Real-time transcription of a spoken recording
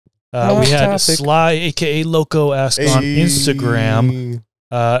We had Sly, a.k.a. Loco, ask on Instagram.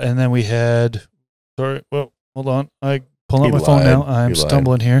 And then we had, sorry, well, hold on. I pull up my phone now. I'm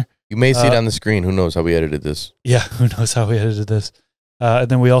stumbling here. You may see it on the screen. Who knows how we edited this? Yeah, who knows how we edited this. And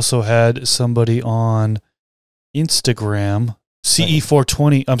then we also had somebody on Instagram,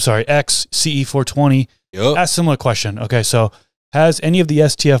 CE420, I'm sorry, XCE420, asked a similar question. Okay, so has any of the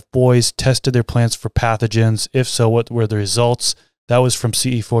STF boys tested their plants for pathogens? If so, what were the results? That was from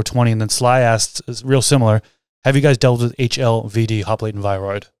CE420. And then Sly asked, real similar, have you guys dealt with HLVD, hop latent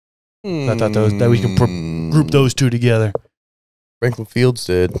viroid? I thought that we could group those two together. Franklin Fields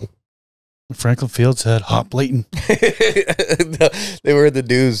did. Franklin Fields had hop latent. They were in the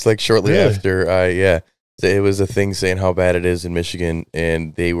news like shortly after. Yeah, it was a thing saying how bad it is in Michigan,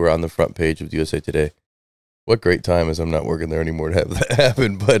 and they were on the front page of USA Today. What great time, as I'm not working there anymore to have that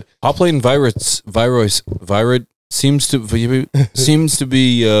happen. But hop latent viroid seems to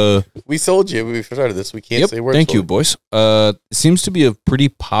be. We sold you when we started this. We can't say words. Thank you, boys. It seems to be a pretty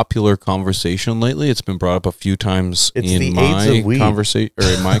popular conversation lately. It's been brought up a few times in my conversation or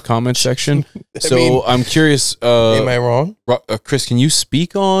in my comment section. So I'm curious. Am I wrong? Chris, can you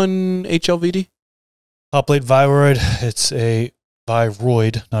speak on HLVD? Hop latent viroid. It's a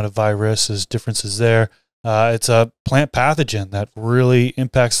viroid, not a virus. There's differences there. It's a plant pathogen that really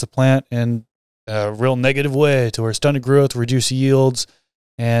impacts the plant in a real negative way to where stunted growth, reduce yields,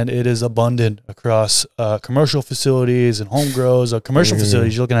 and it is abundant across commercial facilities and home grows. Commercial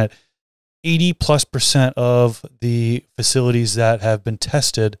facilities, you're looking at 80+% of the facilities that have been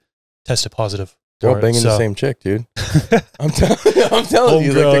tested positive. They're all banging the same chick, dude. I'm telling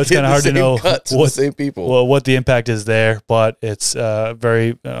you, like, it's kind of hard to know what same people. Well, what the impact is there, but it's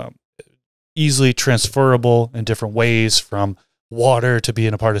very easily transferable in different ways, from water to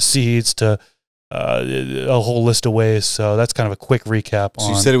being a part of seeds to a whole list of ways. So that's kind of a quick recap. So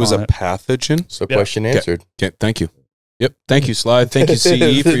you said it was a pathogen? So question answered. Okay, thank you. Yep. Thank you, Slide. Thank you,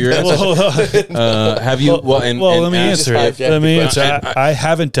 CE, for your answer. Have you? Well, let me answer it. Let me answer. I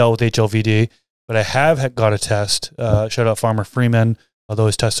haven't dealt with HLVD, but I have got a test. Shout out Farmer Freeman. Although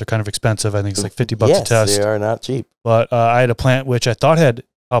his tests are kind of expensive. I think it's like $50 a test. Yes, they are not cheap. But I had a plant which I thought had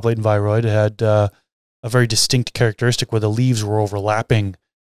hop latent viroid. It had a very distinct characteristic where the leaves were overlapping,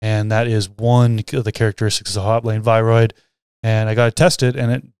 and that is one of the characteristics of hop latent viroid. And I got it tested,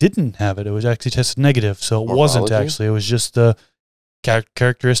 and it didn't have it. It was actually tested negative, so it wasn't actually. It was just the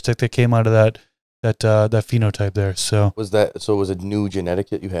characteristic that came out of that phenotype there. So was that? So it was a new genetic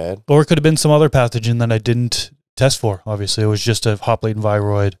that you had, or it could have been some other pathogen that I didn't test for. Obviously, it was just a hop latent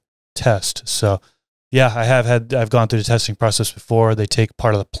viroid test. So yeah, I've gone through the testing process before. They take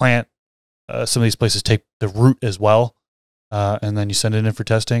part of the plant. Some of these places take the root as well, and then you send it in for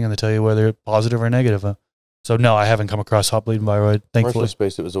testing, and they tell you whether it's positive or negative. So no, I haven't come across hop latent viroid. Thankfully, commercial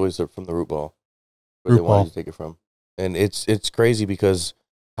space, it was always from the root ball where they wanted to take it from, and it's crazy because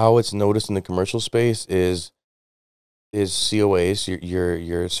how it's noticed in the commercial space is COAs,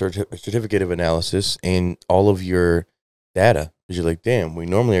 your certificate of analysis, and all of your data. Because you're like, damn, we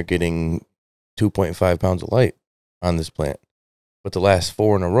normally are getting 2.5 pounds of light on this plant, but the last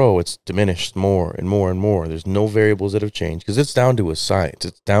 4 in a row, it's diminished more and more and more. There's no variables that have changed because it's down to a science.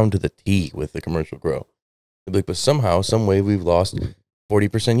 It's down to the T with the commercial grow. Like, but somehow, some way, we've lost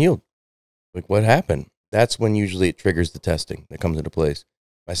 40% yield. Like, what happened? That's when usually it triggers the testing that comes into place.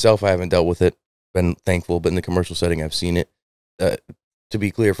 Myself, I haven't dealt with it. Been thankful, but in the commercial setting, I've seen it. To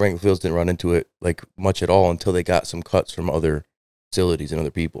be clear, Franklin Fields didn't run into it like much at all until they got some cuts from other facilities and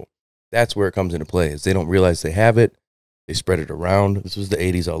other people. That's where it comes into play. Is they don't realize they have it. They spread it around. This was the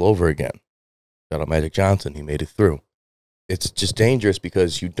 80s all over again. Shout out Magic Johnson. He made it through. It's just dangerous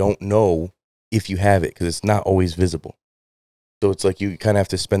because you don't know if you have it because it's not always visible. So it's like you kind of have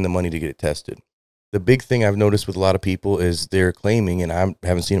to spend the money to get it tested. The big thing I've noticed with a lot of people is they're claiming, and I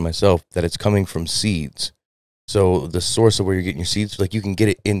haven't seen it myself, that it's coming from seeds. So the source of where you're getting your seeds, like you can get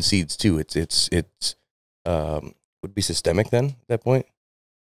it in seeds too. It's would be systemic then at that point.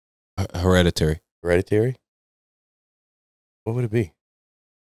 Hereditary. Hereditary. What would it be?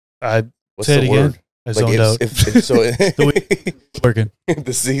 What's say it again. Word? I zoned out. Working.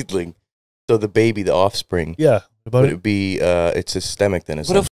 The seedling. So the baby, the offspring. Yeah. About would it be? It's systemic then. What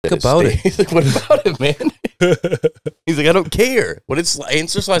the fuck about it? He's like, what about it, man? He's like, I don't care. What it's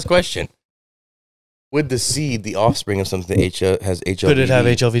answer Sly's question. Would the seed, the offspring of something that has HLVD? Could it have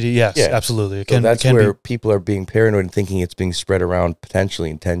HLVD? Yes, absolutely. So that's where people are being paranoid and thinking it's being spread around potentially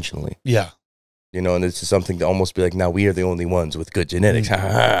intentionally. Yeah. You know, and this is something to almost be like, now we are the only ones with good genetics. Ha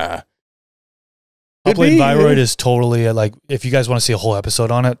ha. Latent Viroid is totally like, if you guys want to see a whole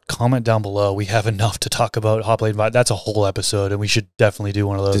episode on it, comment down below. We have enough to talk about Latent Viroid. That's a whole episode, and we should definitely do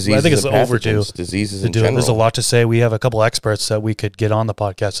one of those. Diseases, I think it's overdue. Diseases in general. There's a lot to say. We have a couple experts that we could get on the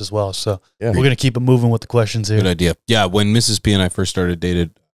podcast as well. So we're going to keep it moving with the questions here. Good idea. Yeah, when Mrs. P and I first started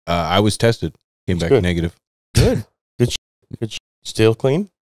dated, I was tested. Came back negative. Good. Good. Still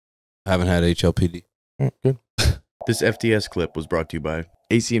clean? I haven't had HLPD. Good. This FTS clip was brought to you by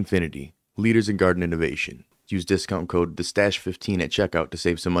AC Infinity, leaders in garden innovation. Use discount code TheStash15 at checkout to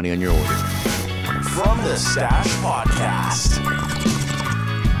save some money on your order. From the Stash Podcast.